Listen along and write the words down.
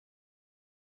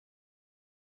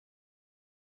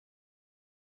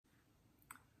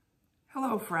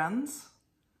Hello friends,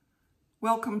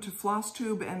 welcome to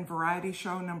Flosstube and Variety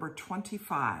Show number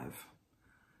 25.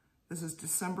 This is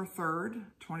December 3rd,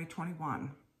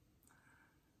 2021.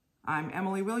 I'm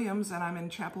Emily Williams and I'm in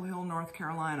Chapel Hill, North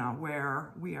Carolina,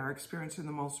 where we are experiencing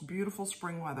the most beautiful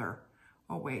spring weather.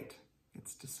 Oh wait,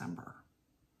 it's December.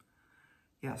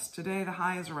 Yes, today the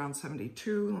high is around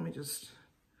 72. Let me just,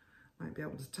 might be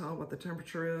able to tell what the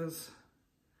temperature is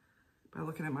by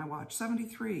looking at my watch.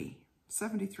 73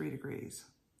 degrees.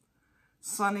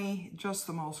 Sunny, just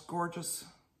the most gorgeous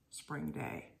spring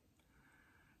day.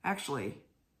 Actually,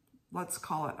 let's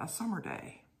call it a summer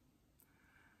day.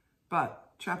 But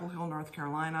Chapel Hill, North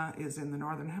Carolina is in the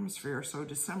Northern Hemisphere, so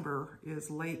December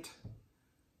is late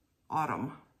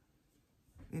autumn.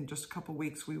 In just a couple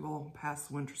weeks, we will pass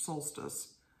the winter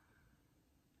solstice,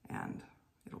 and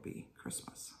it'll be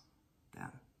Christmas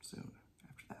then, soon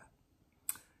after that.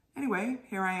 Anyway,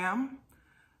 here I am.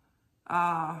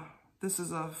 This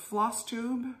is a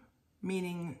Flosstube,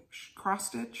 meaning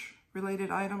cross-stitch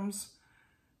related items.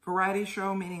 Variety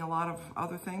show, meaning a lot of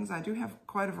other things. I do have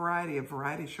quite a variety of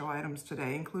variety show items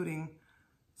today, including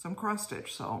some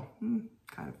cross-stitch, so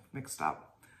kind of mixed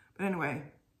up. But anyway,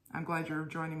 I'm glad you're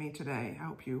joining me today. I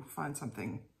hope you find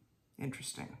something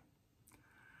interesting.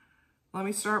 Let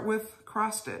me start with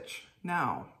cross-stitch.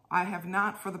 Now, I have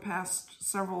not for the past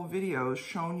several videos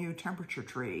shown you temperature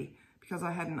tree because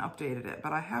I hadn't updated it,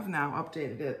 but I have now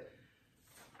updated it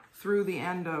through the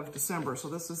end of December. So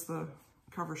this is the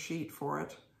cover sheet for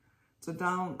it. It's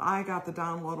I got the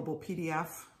downloadable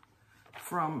PDF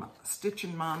from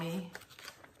StitchinMommy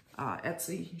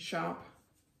Etsy shop.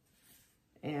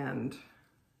 And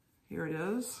here it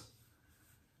is.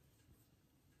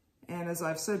 And as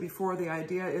I've said before, the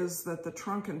idea is that the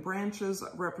trunk and branches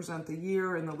represent the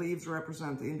year and the leaves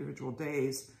represent the individual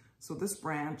days. So this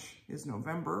branch is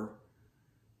November,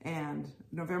 and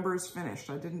November is finished.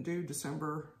 I didn't do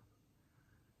December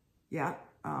yet,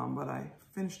 but I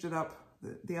finished it up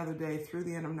the other day through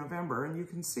the end of November. And you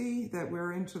can see that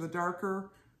we're into the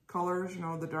darker colors. You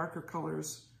know, the darker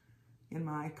colors in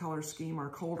my color scheme are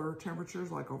colder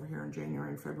temperatures, like over here in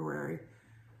January and February.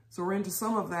 So we're into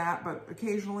some of that, but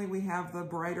occasionally we have the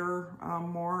brighter,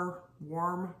 more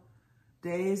warm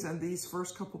days, and these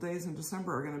first couple days in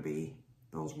December are gonna be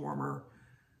those warmer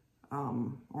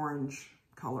orange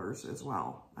colors as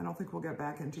well. I don't think we'll get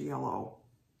back into yellow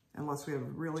unless we have a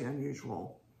really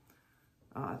unusual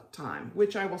time,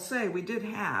 which I will say we did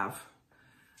have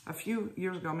a few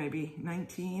years ago, maybe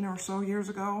 19 or so years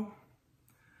ago.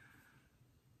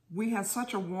 We had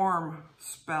such a warm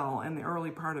spell in the early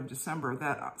part of December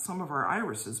that some of our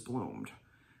irises bloomed.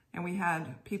 And we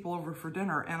had people over for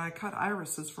dinner, and I cut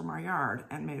irises from our yard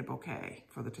and made a bouquet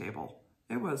for the table.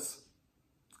 It was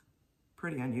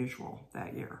pretty unusual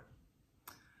that year.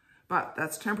 But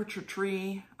that's temperature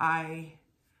tree. I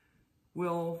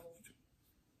will,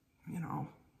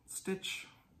 stitch.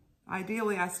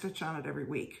 Ideally, I stitch on it every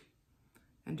week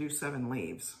and do 7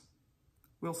 leaves.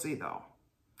 We'll see though.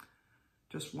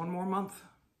 Just one more month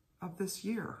of this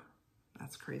year.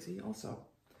 That's crazy also.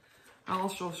 I'll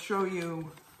also show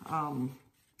you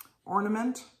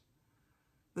Ornament.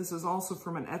 This is also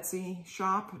from an Etsy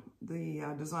shop.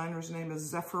 The designer's name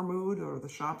is ZephyrMood, or the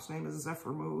shop's name is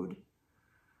ZephyrMood.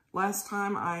 Last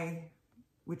time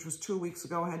which was 2 weeks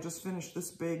ago, I had just finished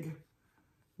this big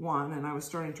one and I was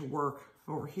starting to work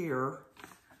over here.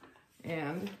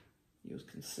 And you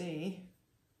can see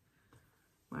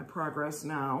my progress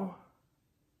now.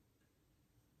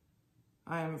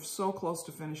 I am so close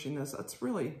to finishing this. It's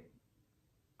really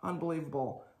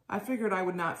unbelievable. I figured I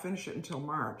would not finish it until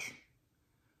March,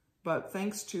 but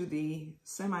thanks to the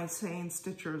Semi-Sane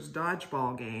Stitchers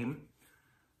dodgeball game,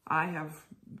 I have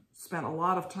spent a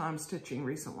lot of time stitching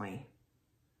recently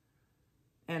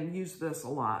and used this a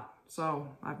lot. So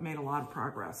I've made a lot of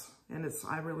progress, and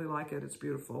I really like it. It's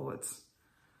beautiful. It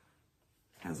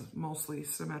has mostly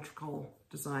symmetrical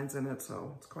designs in it,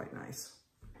 so it's quite nice.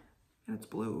 And it's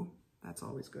blue. That's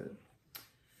always good.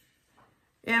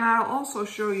 And I'll also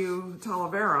show you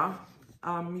Talavera.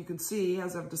 You can see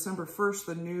as of December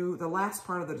 1st, the last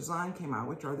part of the design came out,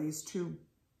 which are these 2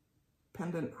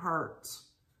 pendant hearts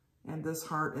and this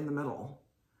heart in the middle.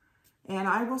 And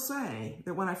I will say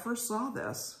that when I first saw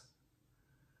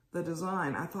the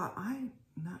design, I thought, I'm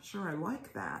not sure I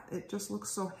like that. It just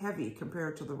looks so heavy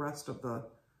compared to the rest of the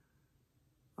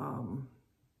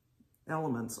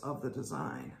elements of the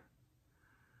design.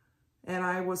 And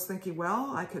I was thinking,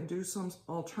 well, I could do some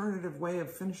alternative way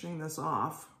of finishing this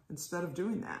off instead of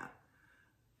doing that.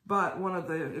 But one of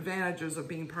the advantages of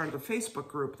being part of the Facebook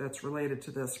group that's related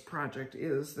to this project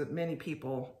is that many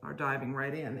people are diving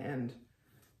right in and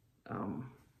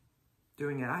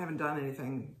doing it. I haven't done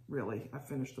anything really. I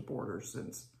finished the border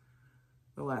since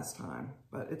the last time,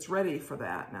 but it's ready for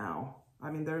that now.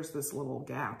 I mean, there's this little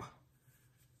gap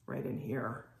right in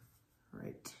here,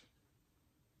 right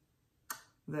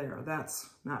there. That's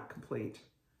not complete.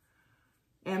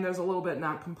 And there's a little bit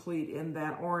not complete in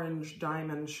that orange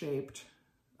diamond shaped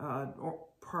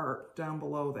part down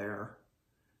below there.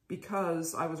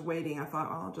 Because I was waiting, I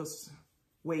thought, I'll just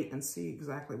wait and see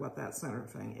exactly what that center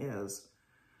thing is.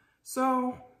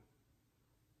 So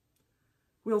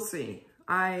we'll see.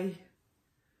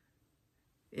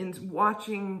 In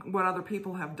watching what other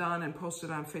people have done and posted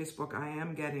on Facebook, I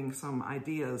am getting some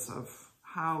ideas of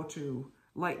how to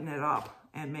lighten it up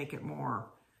and make it more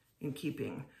in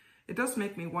keeping. It does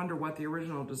make me wonder what the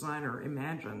original designer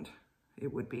imagined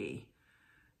it would be.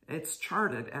 It's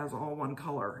charted as all one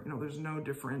color. You know, there's no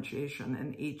differentiation,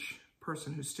 and each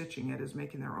person who's stitching it is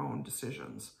making their own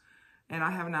decisions. And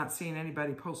I have not seen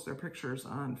anybody post their pictures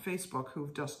on Facebook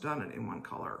who've just done it in one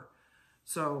color.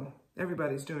 So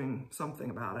everybody's doing something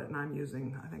about it, and I'm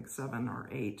using, I think, 7 or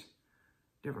 8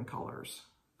 different colors.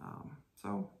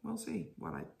 So we'll see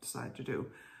what I decide to do.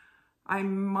 I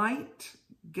might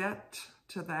get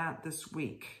to that this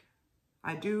week.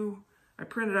 I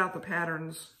printed out the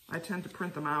patterns. I tend to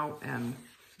print them out and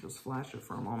just flash it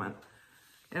for a moment.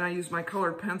 And I use my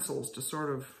colored pencils to sort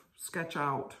of sketch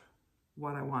out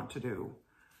what I want to do.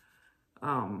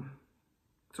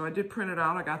 So I did print it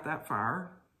out. I got that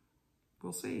far.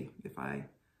 We'll see if I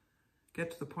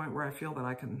get to the point where I feel that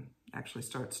I can actually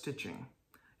start stitching.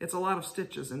 It's a lot of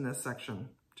stitches in this section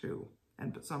too,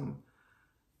 and some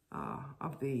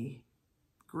of the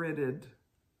gridded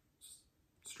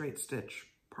straight stitch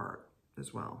part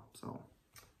as well. So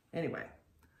anyway,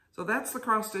 so that's the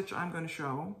cross stitch I'm going to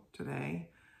show today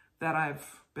that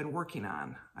I've been working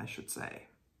on, I should say,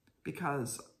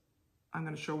 because I'm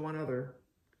going to show one other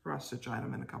cross stitch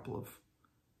item and a couple of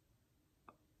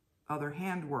other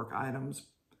handwork items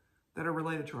that are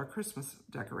related to our Christmas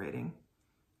decorating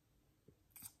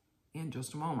in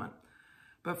just a moment.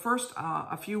 But first,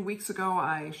 a few weeks ago,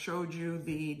 I showed you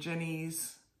the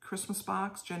Jenny's Christmas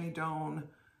box, Jenny Doan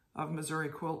of Missouri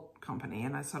Quilt Company,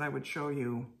 and I said I would show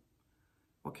you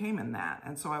what came in that,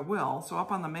 and so I will. So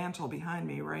up on the mantle behind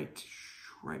me, right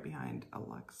behind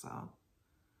Alexa,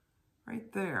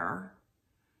 right there,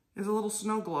 is a little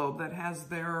snow globe that has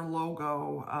their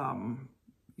logo,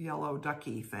 yellow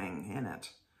ducky thing in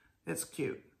it. It's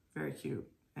cute, very cute,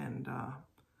 and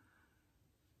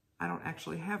I don't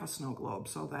actually have a snow globe,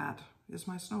 so that is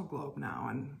my snow globe now,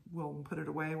 and we'll put it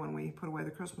away when we put away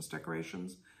the Christmas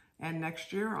decorations, and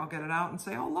next year I'll get it out and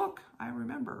say, oh look, I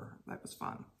remember, that was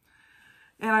fun.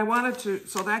 And I wanted to,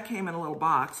 so that came in a little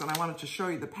box, and I wanted to show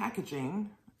you the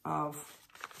packaging of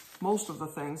most of the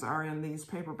things are in these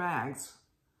paper bags,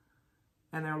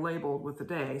 and they're labeled with the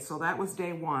day. So that was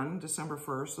day 1, December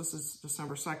 1st. This is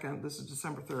December 2nd. This is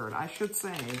December 3rd. I should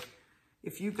say,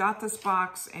 if you got this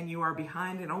box and you are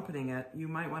behind in opening it, you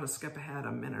might want to skip ahead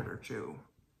a minute or 2.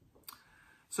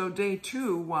 So day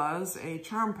 2 was a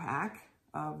charm pack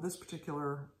of this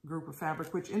particular group of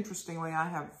fabric, which interestingly, I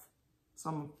have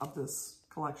some of this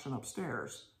collection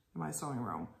upstairs in my sewing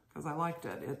room because I liked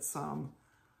it. It's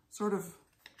sort of,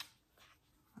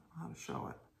 I don't know how to show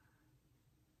it.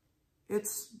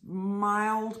 It's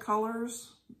mild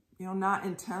colors, you know, not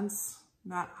intense,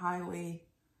 not highly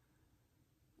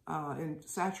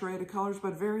saturated colors,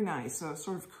 but very nice. So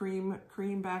sort of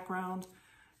cream background.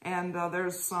 And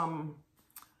there's some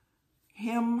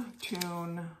hymn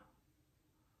tune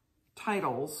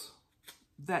titles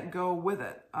that go with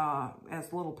it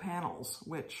as little panels,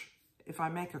 which if I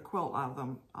make a quilt out of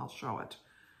them, I'll show it.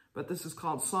 But this is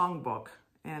called Songbook,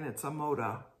 and it's a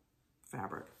Moda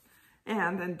fabric.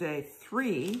 And then day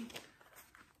 3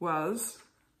 was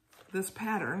this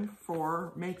pattern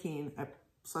for making a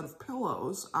set of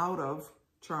pillows out of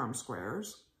charm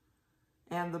squares.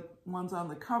 And the ones on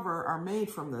the cover are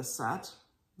made from this set,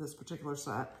 this particular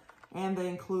set, and they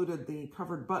included the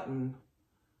covered button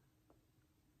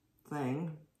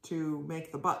thing to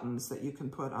make the buttons that you can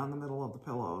put on the middle of the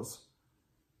pillows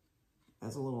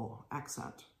as a little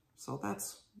accent. So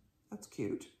that's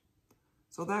cute.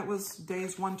 So that was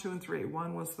days 1, 2, and 3.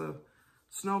 1 was the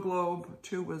snow globe,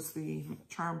 2 was the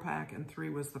charm pack, and 3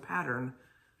 was the pattern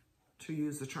to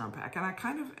use the charm pack. And I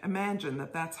kind of imagine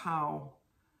that that's how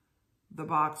the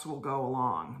box will go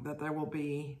along, that there will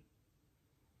be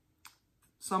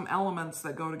some elements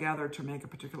that go together to make a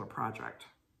particular project.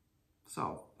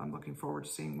 So I'm looking forward to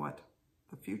seeing what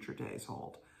the future days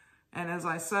hold. And as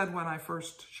I said when I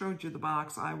first showed you the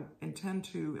box, I intend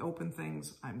to open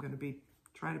things. I'm going to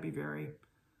try to be very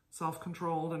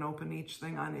self-controlled and open each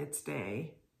thing on its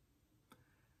day.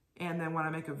 And then when I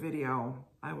make a video,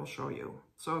 I will show you.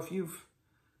 So if you've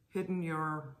hidden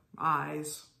your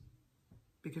eyes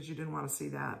because you didn't want to see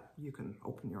that, you can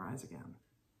open your eyes again.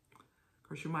 Of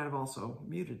course, you might have also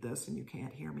muted this and you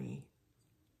can't hear me.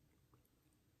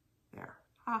 There.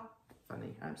 Ha!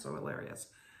 Funny. I'm so hilarious.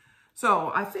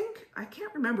 So I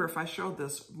can't remember if I showed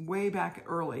this way back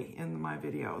early in my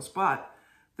videos, but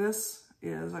this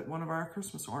is like one of our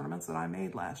Christmas ornaments that I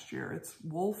made last year. It's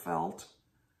wool felt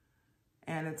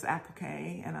and it's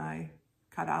applique, and I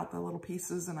cut out the little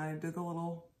pieces and I did the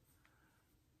little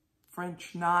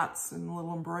French knots and the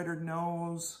little embroidered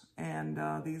nose and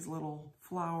these little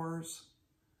flowers.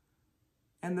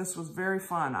 And this was very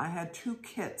fun. I had 2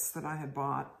 kits that I had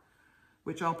bought,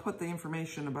 which I'll put the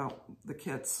information about the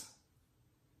kits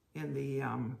in the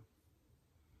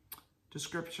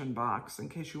description box in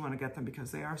case you want to get them,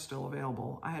 because they are still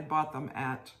available. I had bought them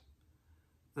at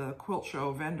the Quilt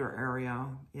Show vendor area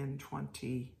in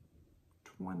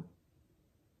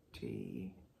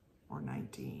 2020 or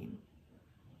 19.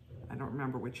 I don't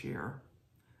remember which year.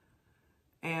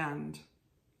 And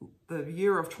the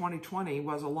year of 2020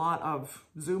 was a lot of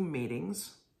Zoom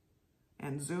meetings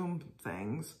and Zoom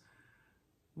things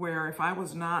where if I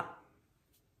was not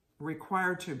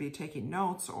required to be taking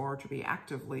notes or to be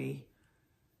actively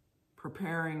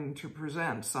preparing to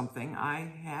present something,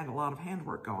 I had a lot of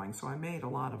handwork going. So I made a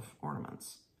lot of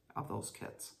ornaments of those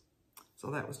kits.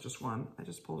 So that was just one. I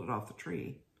just pulled it off the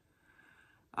tree.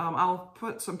 I'll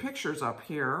put some pictures up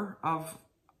here of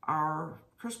our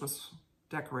Christmas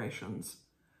decorations.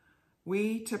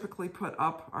 We typically put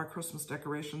up our Christmas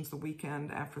decorations the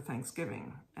weekend after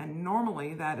Thanksgiving. And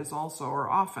normally that is also, or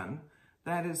often,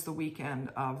 that is the weekend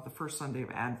of the first Sunday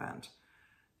of Advent.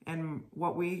 And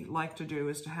what we like to do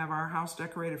is to have our house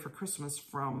decorated for Christmas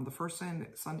from the first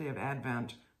Sunday of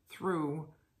Advent through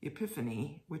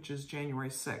Epiphany, which is January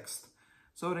 6th.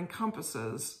 So it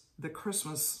encompasses the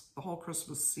whole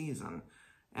Christmas season.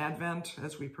 Advent,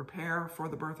 as we prepare for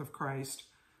the birth of Christ,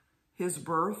 his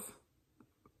birth,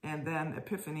 and then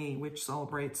Epiphany, which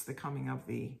celebrates the coming of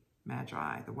the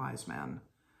Magi, the wise men.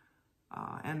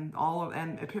 And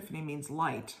Epiphany means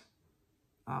light.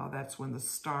 That's when the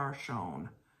star shone.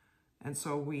 And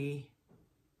so we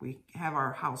have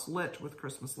our house lit with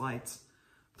Christmas lights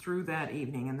through that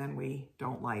evening, and then we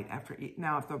don't light after.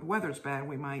 Now, if the weather's bad,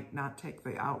 we might not take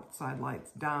the outside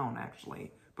lights down,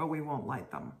 actually, but we won't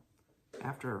light them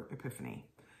after Epiphany.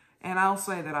 And I'll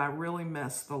say that I really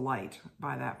miss the light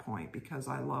by that point because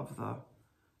I love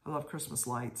Christmas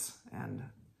lights, and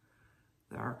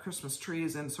our Christmas tree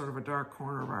is in sort of a dark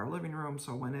corner of our living room,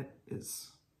 so when it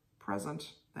is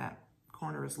present, that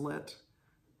corner is lit.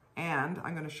 And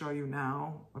I'm going to show you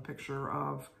now a picture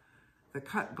of the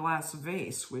cut glass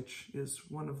vase, which is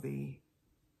one of the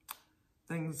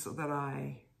things that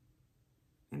I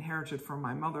inherited from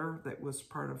my mother that was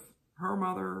part of her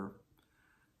mother.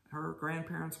 Her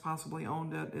grandparents possibly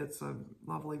owned it. It's a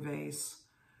lovely vase.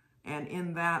 And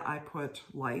in that I put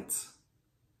lights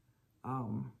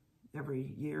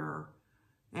every year.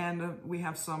 And we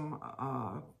have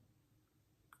a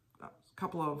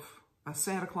couple of a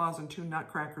Santa Claus and 2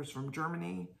 nutcrackers from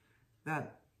Germany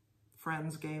that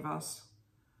friends gave us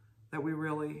that we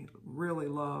really, really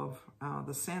love.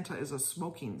 The Santa is a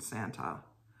smoking Santa.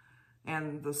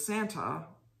 And the Santa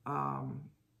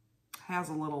has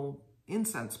a little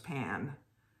incense pan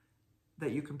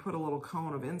that you can put a little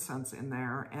cone of incense in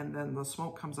there, and then the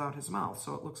smoke comes out his mouth,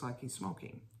 so it looks like he's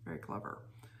smoking. Very clever.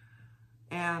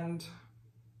 And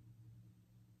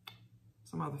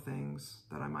some other things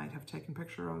that I might have taken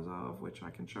pictures of, which I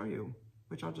can show you,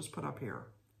 which I'll just put up here.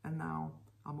 And now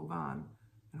I'll move on,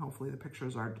 and hopefully the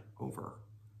pictures are over.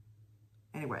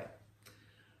 Anyway,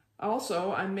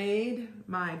 also I made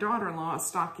my daughter-in-law a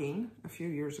stocking a few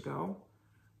years ago,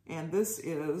 and this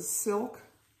is silk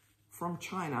from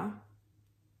China,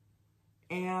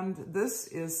 and this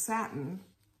is satin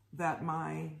that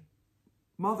my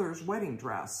mother's wedding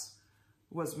dress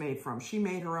was made from. She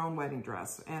made her own wedding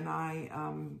dress, and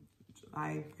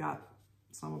I got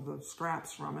some of the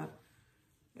scraps from it,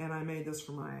 and I made this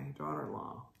for my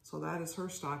daughter-in-law. So that is her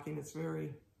stocking. It's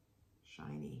very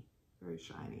shiny, very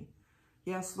shiny.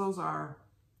 Yes, those are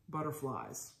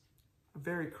butterflies. A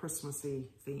very Christmassy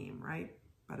theme, right?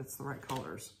 But it's the right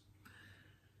colors.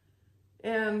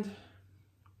 And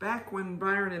back when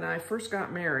Byron and I first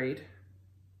got married,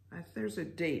 there's a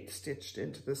date stitched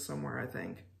into this somewhere, I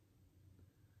think.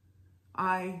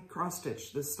 I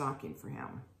cross-stitched this stocking for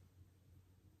him.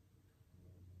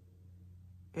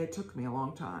 It took me a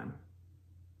long time.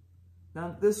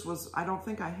 Now this was, I don't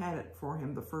think I had it for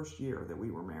him the first year that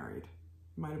we were married.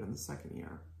 It might have been the second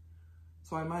year.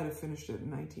 So I might have finished it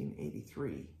in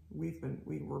 1983.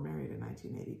 We were married in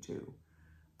 1982.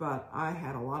 But I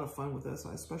had a lot of fun with this.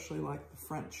 I especially like the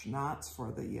French knots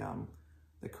for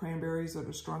the cranberries that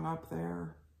are strung up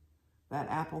there. That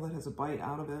apple that has a bite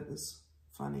out of it is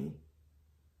funny.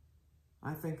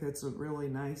 I think it's a really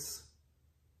nice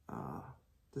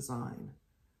design.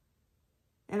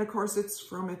 And of course, it's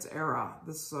from its era.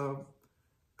 This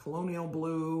colonial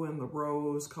blue and the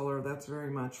rose color, that's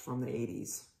very much from the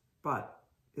 80s. But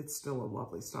it's still a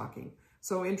lovely stocking.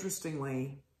 So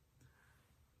interestingly,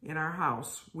 in our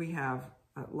house, we have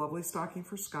a lovely stocking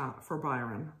for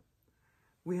Byron.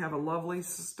 We have a lovely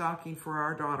stocking for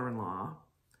our daughter-in-law.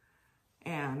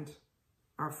 And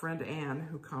our friend Anne,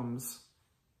 who comes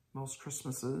most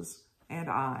Christmases, and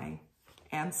I,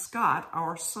 and Scott,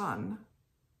 our son,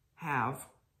 have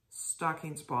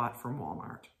stockings bought from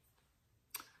Walmart.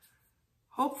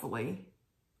 Hopefully,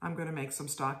 I'm going to make some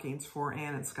stockings for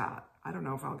Anne and Scott. I don't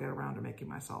know if I'll get around to making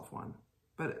myself one,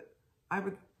 but I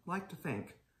would like to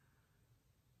think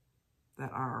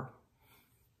that our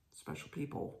special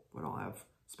people would all have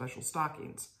special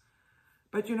stockings.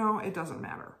 But you know, it doesn't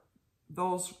matter.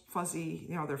 Those fuzzy,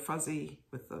 you know, they're fuzzy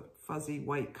with the fuzzy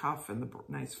white cuff and the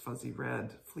nice fuzzy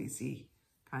red fleecy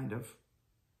kind of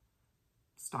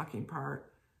stocking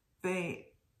part. They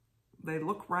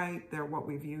look right. They're what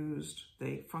we've used.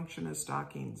 They function as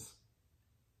stockings.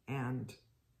 And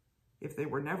if they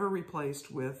were never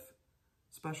replaced with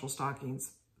special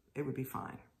stockings, it would be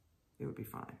fine. It would be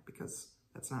fine because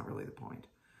that's not really the point.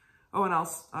 Oh, and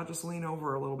I'll just lean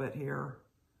over a little bit here.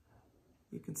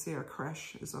 You can see our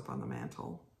creche is up on the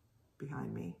mantle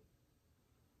behind me.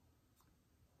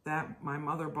 That my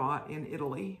mother bought in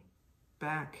Italy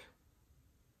back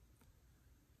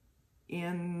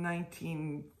in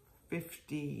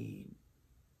 1950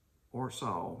 or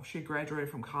so. She graduated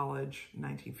from college in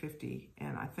 1950,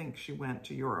 and I think she went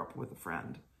to Europe with a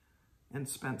friend and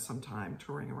spent some time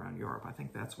touring around Europe. I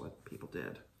think that's what people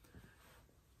did.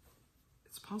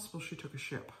 It's possible she took a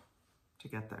ship to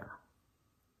get there.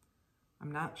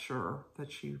 I'm not sure that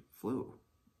she flew.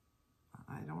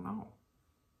 I don't know.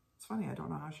 It's funny, I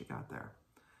don't know how she got there.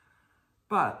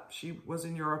 But she was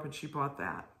in Europe and she bought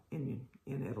that in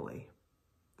Italy.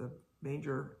 The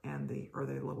manger and the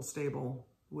little stable,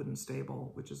 wooden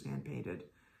stable, which is hand painted.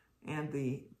 And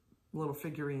the little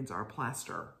figurines are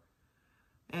plaster.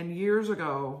 And years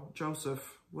ago,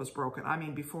 Joseph was broken. I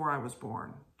mean, before I was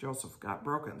born, Joseph got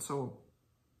broken. So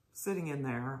sitting in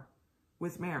there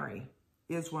with Mary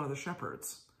is one of the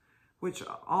shepherds, which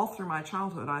all through my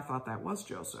childhood, I thought that was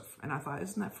Joseph. And I thought,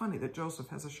 isn't that funny that Joseph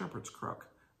has a shepherd's crook?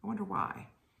 I wonder why.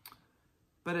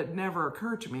 But it never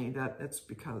occurred to me that it's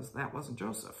because that wasn't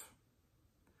Joseph.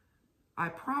 I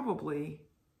probably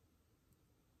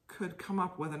could come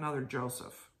up with another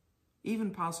Joseph,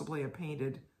 even possibly a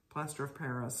painted plaster of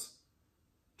Paris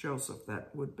Joseph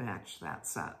that would match that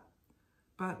set.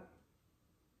 But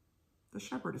the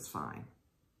shepherd is fine.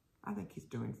 I think he's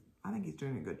doing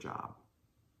a good job.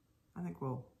 I think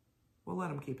we'll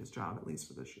let him keep his job, at least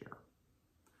for this year.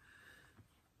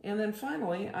 And then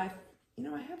finally, I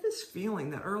have this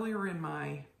feeling that earlier in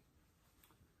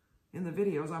the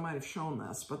videos, I might have shown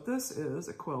this, but this is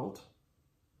a quilt,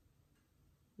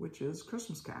 which is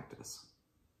Christmas cactus.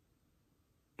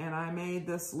 And I made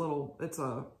this little, it's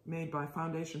made by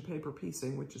foundation paper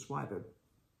piecing, which is why the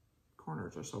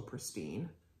corners are so pristine.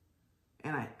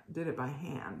 And I did it by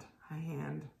hand. I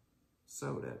hand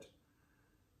sewed it.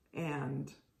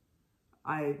 And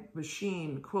I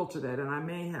machine quilted it, and I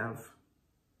may have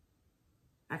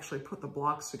actually put the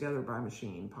blocks together by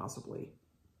machine, possibly.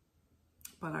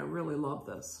 But I really love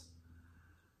this.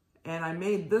 And I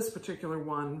made this particular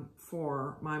one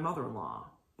for my mother-in-law.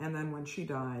 And then when she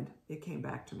died, it came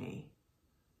back to me.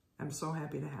 I'm so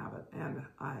happy to have it. And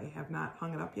I have not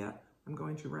hung it up yet. I'm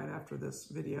going to right after this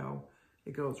video.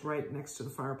 It goes right next to the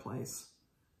fireplace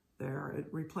there. It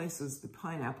replaces the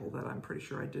pineapple that I'm pretty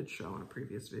sure I did show in a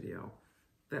previous video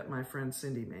that my friend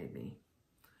Cindy made me.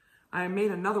 I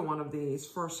made another one of these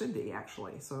for Cindy,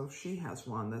 actually. So she has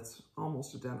one that's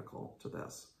almost identical to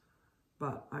this.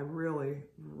 But I really,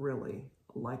 really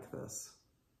like this.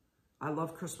 I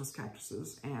love Christmas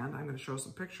cactuses, and I'm going to show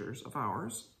some pictures of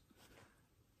ours.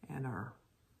 And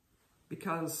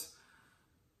because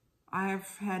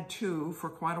I've had two for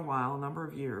quite a while, a number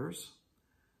of years.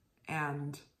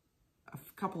 And a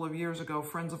couple of years ago,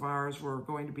 friends of ours were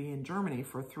going to be in Germany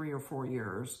for 3 or 4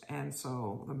 years. And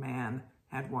so the man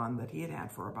had one that he had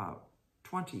had for about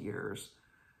 20 years.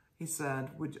 He said,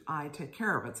 would I take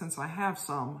care of it? Since I have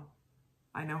some,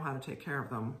 I know how to take care of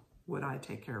them. Would I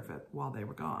take care of it while they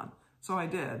were gone? So I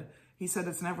did. He said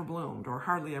it's never bloomed or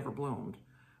hardly ever bloomed.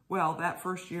 Well, that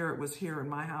first year it was here in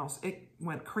my house, it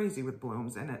went crazy with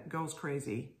blooms, and it goes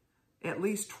crazy at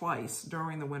least twice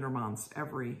during the winter months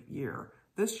every year.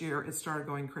 This year, it started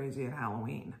going crazy at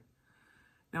Halloween.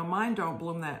 Now, mine don't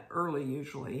bloom that early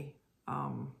usually,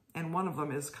 and one of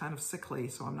them is kind of sickly,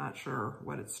 so I'm not sure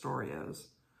what its story is.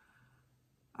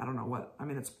 I don't know what, I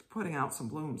mean, it's putting out some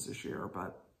blooms this year,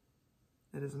 but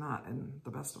it is not in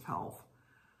the best of health.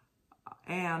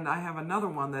 And I have another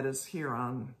one that is here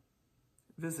on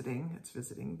visiting. It's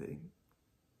visiting the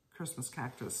Christmas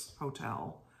Cactus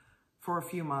Hotel for a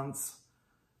few months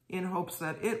in hopes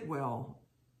that it will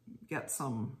get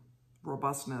some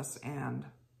robustness and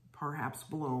perhaps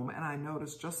bloom. And I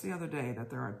noticed just the other day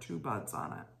that there are 2 buds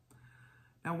on it.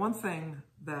 Now, one thing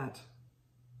that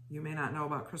you may not know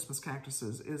about Christmas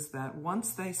cactuses is that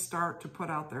once they start to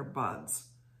put out their buds,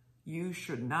 you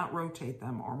should not rotate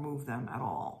them or move them at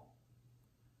all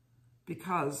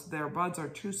because their buds are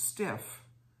too stiff.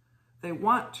 They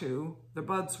want to, the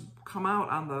buds come out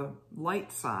on the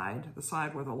light side, the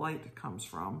side where the light comes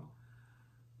from,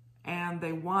 and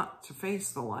they want to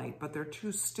face the light, but they're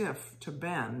too stiff to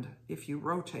bend if you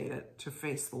rotate it to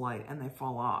face the light, and they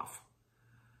fall off.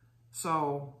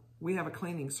 So we have a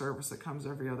cleaning service that comes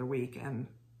every other week, and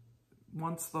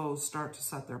once those start to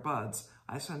set their buds,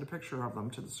 I send a picture of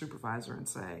them to the supervisor and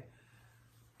say,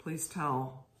 please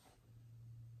tell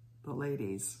the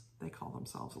ladies, they call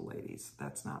themselves the ladies,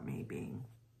 that's not me being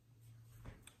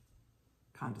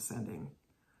condescending.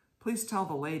 Please tell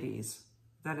the ladies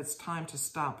that it's time to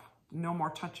stop. No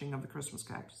more touching of the Christmas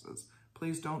cactuses.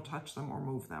 Please don't touch them or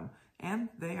move them. And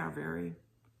they are very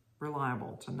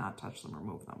reliable to not touch them or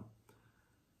move them.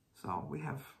 So we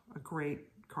have a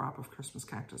great crop of Christmas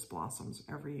cactus blossoms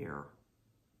every year.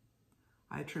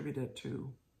 I attribute it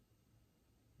to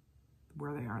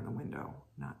where they are in the window,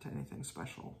 not to anything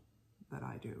special that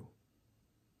I do.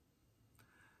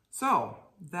 So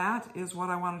that is what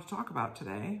I wanted to talk about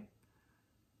today.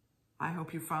 I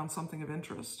hope you found something of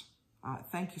interest.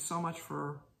 Thank you so much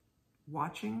for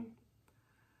watching.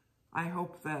 I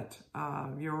hope that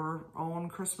your own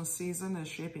Christmas season is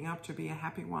shaping up to be a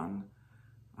happy one.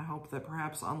 I hope that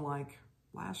perhaps unlike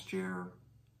last year,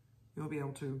 you'll be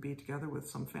able to be together with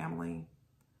some family.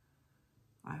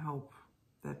 I hope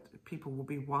that people will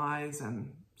be wise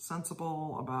and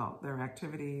sensible about their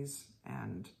activities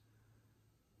and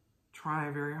try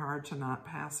very hard to not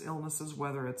pass illnesses,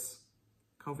 whether it's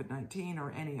COVID-19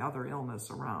 or any other illness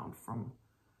around from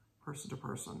person to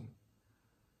person.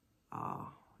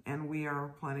 And we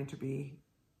are planning to be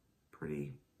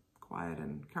pretty quiet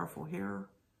and careful here.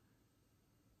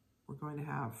 We're going to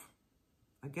have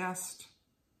a guest,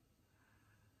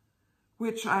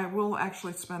 which I will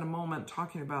actually spend a moment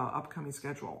talking about upcoming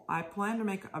schedule. I plan to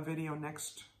make a video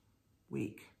next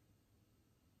week.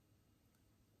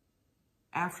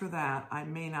 After that, I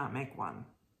may not make one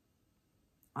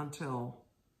until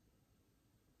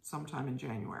sometime in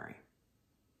January.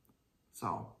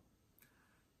 So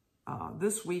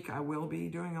this week I will be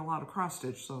doing a lot of cross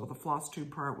stitch, so the floss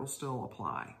tube part will still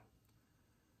apply.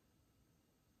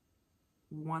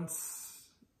 Once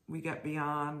we get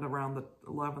beyond around the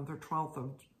 11th or 12th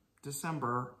of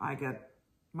December, I get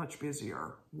much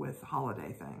busier with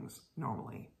holiday things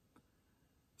normally.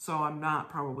 So I'm not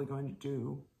probably going to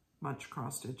do much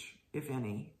cross stitch, if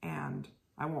any, and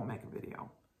I won't make a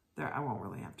video. I won't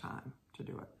really have time to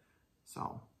do it.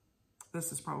 So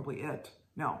this is probably it.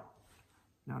 No.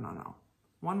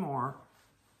 One more,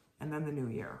 and then the new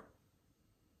year.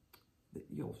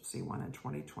 You'll see one in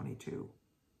 2022.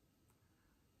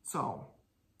 So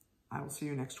I will see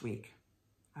you next week.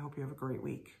 I hope you have a great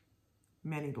week.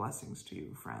 Many blessings to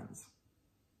you, friends.